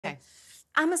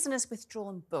Amazon has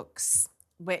withdrawn books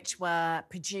which were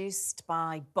produced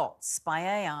by bots, by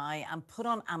AI, and put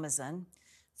on Amazon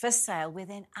for sale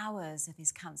within hours of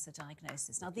his cancer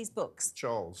diagnosis. Now, these books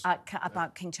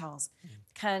about King Charles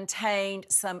contained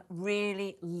some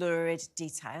really lurid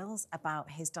details about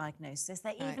his diagnosis.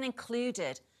 They even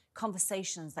included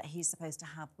conversations that he's supposed to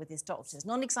have with his doctors.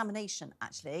 Non-examination,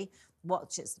 actually.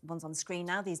 Watch, it's one's on the screen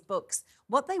now, these books.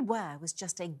 What they were was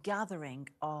just a gathering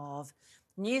of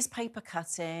newspaper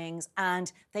cuttings,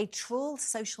 and they trawl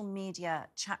social media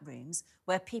chat rooms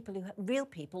where real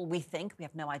people, we think, we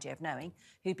have no idea of knowing,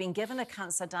 who've been given a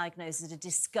cancer diagnosis to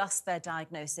discuss their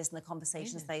diagnosis and the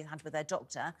conversations they had with their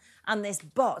doctor. And this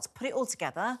bot put it all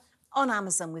together on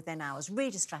Amazon within hours. Really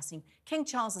distressing. King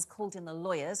Charles has called in the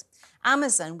lawyers.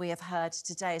 Amazon, we have heard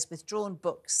today, has withdrawn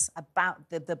books about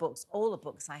the books, all the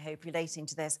books, I hope, relating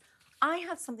to this. I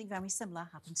had something very similar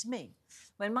happen to me.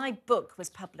 When my book was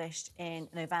published in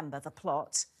November, The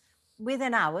Plot,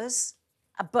 within hours,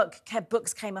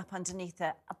 books came up underneath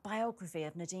it, a biography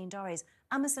of Nadine Dorries.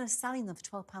 Amazon is selling them for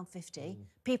 £12.50.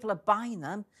 People are buying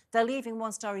them. They're leaving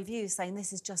one-star reviews saying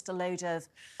this is just a load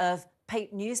of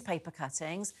newspaper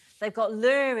cuttings. They've got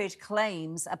lurid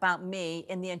claims about me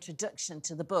in the introduction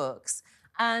to the books.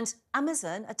 And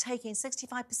Amazon are taking 65%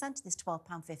 of this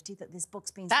 £12.50 that this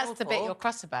book's been sold for. That's the bit you're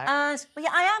cross about. And, well,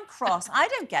 yeah, I am cross. I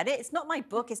don't get it. It's not my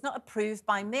book. It's not approved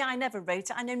by me. I never wrote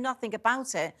it. I know nothing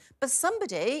about it. But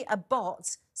somebody's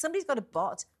got a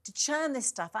bot to churn this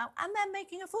stuff out, and they're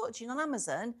making a fortune on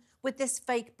Amazon with this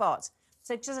fake bot.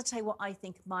 So just to tell you what I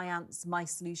think my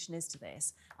solution is to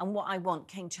this, and what I want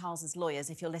King Charles's lawyers,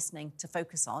 if you're listening, to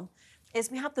focus on, is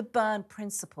we have the Byrne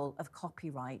principle of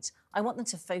copyright. I want them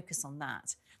to focus on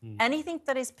that. Anything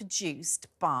that is produced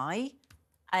by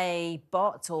a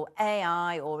bot or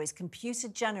AI or is computer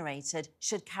generated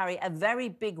should carry a very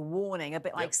big warning, a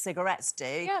bit like cigarettes do.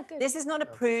 Yeah, good. This is not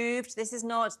approved. This is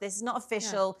not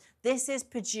official. Yeah. This is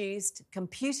produced,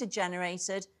 computer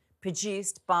generated,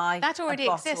 produced by that already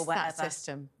a bot exists, or whatever. that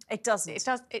system. It doesn't. It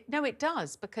does. No, it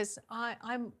does, because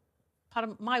I'm part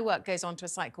of my work goes on to a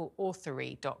site called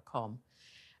Authory.com.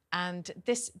 And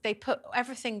they put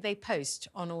everything they post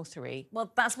on Authory.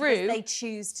 Well, that's because they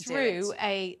choose to do it. Through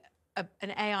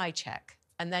an AI check.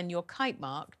 And then you're kite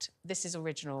marked, this is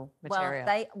original material.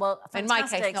 In my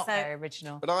case, not very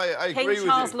original. But I agree with you. King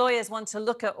Charles lawyers want to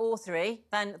look at Authory,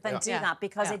 then do that,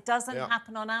 because it doesn't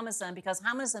happen on Amazon, because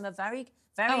Amazon are very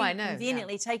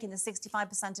conveniently taking the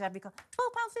 65% of every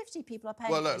 £12.50 people are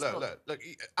paying. Well, look,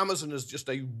 Amazon is just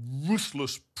a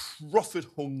ruthless,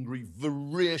 profit-hungry,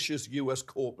 voracious US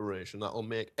corporation that'll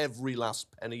make every last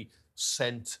penny,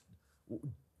 cent,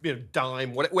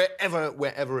 dime,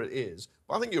 wherever it is.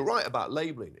 But I think you're right about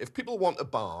labelling. If people want to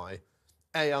buy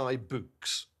AI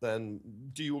books, then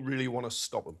do you really want to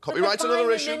stop them? Copyright's another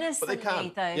issue, but they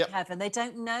can. Though, Kevin, they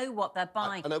don't know what they're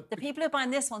buying. The people who are buying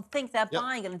this one think they're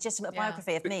buying a legitimate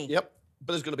biography of me. Yep.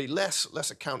 But there's going to be less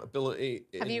accountability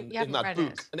in that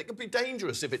book. And it can be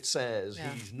dangerous if it says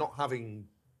he's not having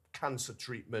cancer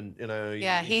treatment,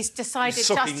 he's decided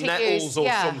sucking just to nettles use, or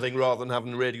something rather than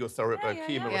having radiotherapy,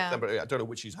 chemotherapy. I don't know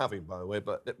which he's having, by the way,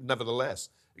 but nevertheless,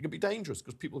 it can be dangerous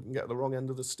because people can get the wrong end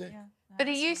of the stick. Yeah, but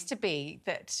it used to be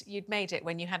that you'd made it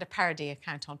when you had a parody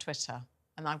account on Twitter,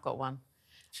 and I've got one.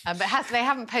 But they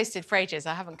haven't posted for ages.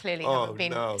 I haven't been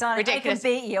ridiculous. Darling, I can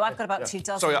beat you. I've got about 2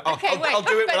 dozen. Sorry, I'll do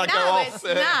it when I go off.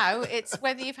 Now it's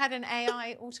whether you've had an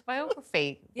AI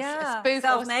autobiography. Yeah, spoof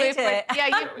self-made it.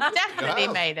 Yeah, you've definitely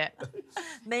made it.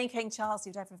 Me and King Charles,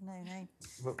 you'd ever have known, eh?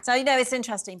 So, it's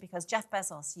interesting because Jeff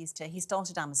Bezos he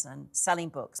started Amazon selling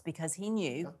books because he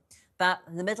knew that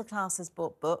the middle classes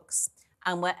bought books,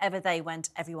 and wherever they went,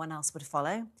 everyone else would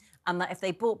follow. And that if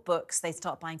they bought books, they'd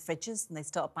start buying fridges and they'd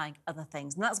start buying other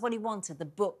things. And that's what he wanted. The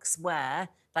books were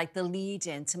like the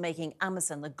lead-in to making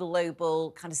Amazon the global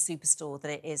kind of superstore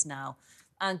that it is now.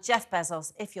 And Jeff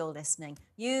Bezos, if you're listening,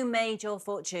 you made your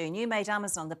fortune. You made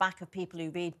Amazon on the back of people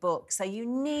who read books. So you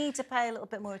need to pay a little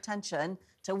bit more attention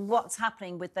to what's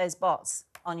happening with those bots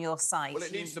on your site. Well,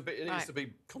 it needs to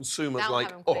be consumers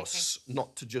like us,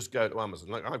 not to just go to Amazon.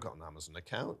 Like, I've got an Amazon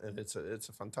account, and it's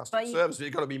a fantastic service. But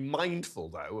you've got to be mindful,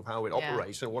 though, of how it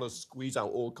operates and want to squeeze out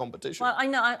all competition. Well, I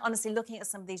know, honestly, looking at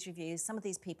some of these reviews, some of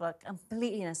these people are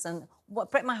completely innocent.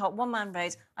 What broke my heart, one man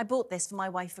wrote, I bought this for my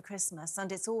wife for Christmas,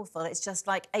 and it's awful. It's just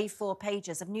like A4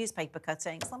 pages of newspaper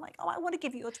cuttings. I'm like, I want to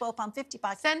give you your £12.50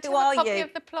 back. Send him a copy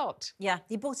of the plot. Yeah,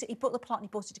 he bought it. He bought the plot and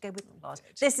he bought it to go with the plot.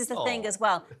 This is the thing as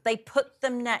well. They put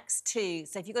them next to,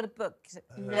 so if you've got a book,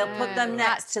 they'll put them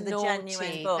next to the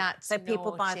genuine book. So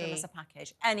people buy them as a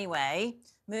package. Anyway,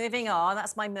 moving on.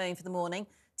 That's my moan for the morning.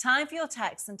 Time for your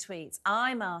texts and tweets.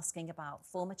 I'm asking about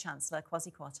former Chancellor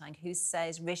Kwasi Kwarteng, who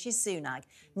says Rishi Sunak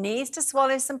needs to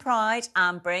swallow some pride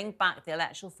and bring back the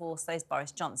electoral force that is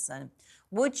Boris Johnson.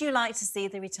 Would you like to see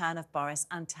the return of Boris,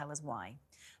 and tell us why?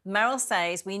 Meryl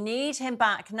says, we need him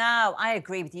back now. I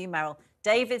agree with you, Meryl.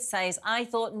 David says, I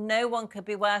thought no one could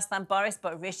be worse than Boris,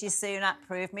 but Rishi Sunak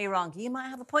proved me wrong. You might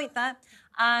have a point there.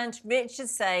 And Richard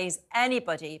says,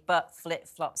 anybody but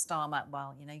flip-flop Starmer.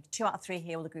 Well, you know, 2 out of 3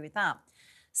 here will agree with that.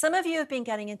 Some of you have been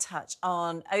getting in touch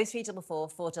on 0344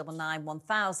 499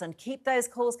 1000. Keep those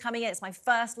calls coming in. It's my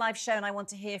first live show and I want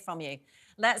to hear from you.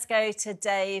 Let's go to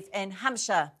Dave in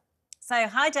Hampshire. So,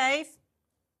 hi, Dave.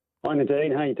 Hi,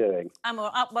 Nadine. How are you doing? I'm all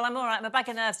right. Well, I'm all right. I'm a bag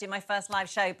of nerves doing my first live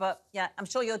show, but yeah, I'm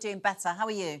sure you're doing better. How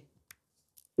are you?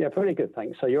 Yeah, pretty good,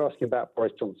 thanks. So you're asking about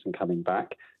Boris Johnson coming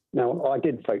back. Now, I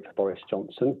did vote for Boris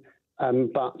Johnson,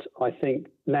 but I think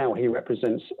now he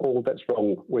represents all that's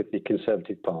wrong with the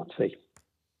Conservative Party.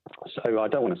 So I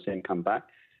don't want to see him come back.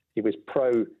 He was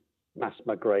pro-mass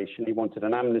migration. He wanted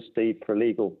an amnesty for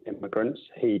illegal immigrants.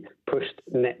 He pushed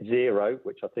net zero,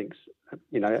 which I think's,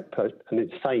 you know, an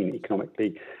insane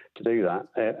economically to do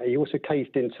that. He also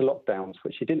caved into lockdowns,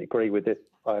 which he didn't agree with.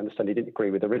 I understand he didn't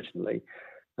agree with originally.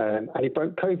 And he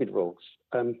broke COVID rules.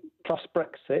 Plus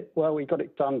Brexit, well, he got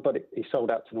it done, but he sold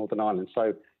out to Northern Ireland.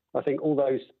 So I think all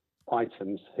those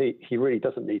items, he really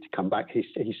doesn't need to come back. He's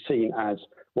seen as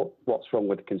what's wrong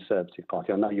with the Conservative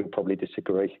Party. I know you'll probably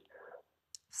disagree.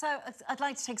 So I'd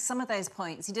like to take some of those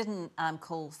points. He didn't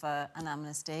call for an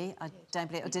amnesty. I don't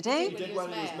believe, or did he? He did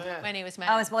when he was mayor. When he was mayor.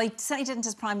 Oh, well, he certainly didn't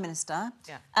as Prime Minister.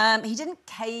 Yeah. He didn't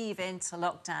cave into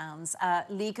lockdowns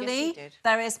legally. Yes, he did.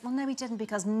 There is, well, no, he didn't,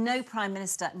 because no Prime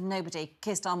Minister, nobody,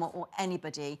 Keir Starmer or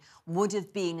anybody, would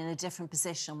have been in a different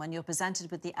position when you're presented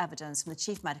with the evidence from the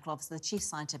Chief Medical Officer, the Chief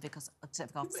Scientific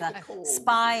Officer,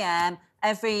 SPI-M,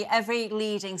 every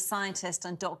leading scientist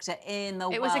and doctor in the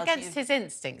world. It was against his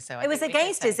instincts, though. It was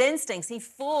against his instincts. He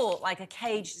fought like a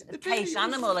caged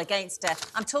animal against it.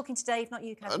 I'm talking to Dave, not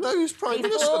you, Kevin. No, he's Prime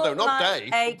Minister, though, not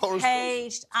Dave. A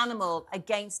caged animal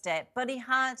against it, but he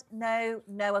had no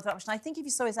other option. I think if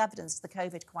you saw his evidence to the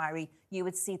COVID inquiry, you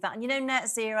would see that. And you know, net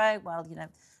zero, well, you know,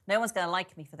 no one's going to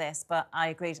like me for this, but I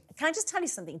agreed. Can I just tell you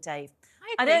something, Dave?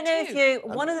 I don't know if you...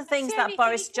 One of the things that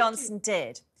Boris Johnson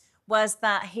did was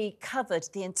that he covered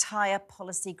the entire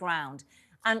policy ground.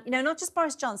 And, you know, not just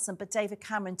Boris Johnson, but David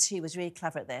Cameron, too, was really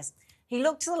clever at this. He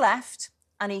looked to the left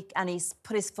and he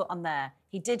put his foot on there.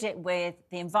 He did it with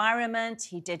the environment.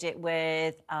 He did it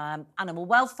with animal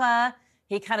welfare.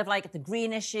 He kind of like the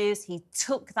green issues. He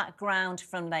took that ground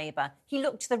from Labour. He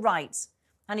looked to the right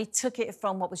and he took it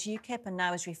from what was UKIP and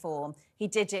now is Reform. He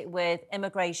did it with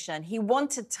immigration. He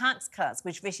wanted tax cuts,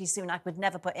 which Rishi Sunak would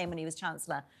never put in when he was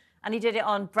Chancellor. And he did it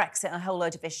on Brexit and a whole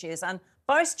load of issues. And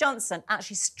Boris Johnson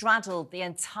actually straddled the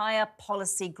entire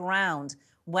policy ground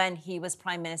when he was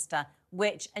Prime Minister,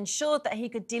 which ensured that he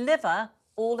could deliver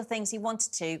all the things he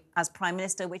wanted to as Prime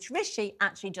Minister, which Rishi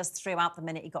actually just threw out the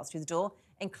minute he got through the door,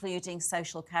 including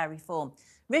social care reform.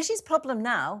 Rishi's problem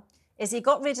now is he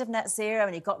got rid of net zero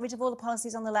and he got rid of all the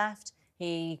policies on the left.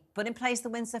 He put in place the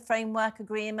Windsor Framework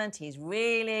Agreement. He's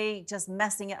really just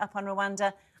messing it up on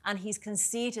Rwanda, and he's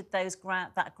conceded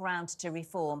that ground to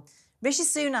reform. Rishi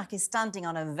Sunak is standing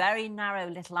on a very narrow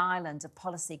little island of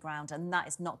policy ground, and that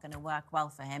is not going to work well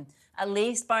for him. At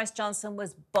least Boris Johnson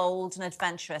was bold and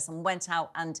adventurous and went out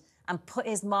and put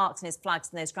his marks and his flags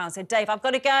in those grounds. So, Dave, I've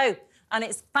got to go. And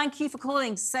it's thank you for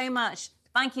calling so much.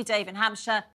 Thank you, Dave in Hampshire.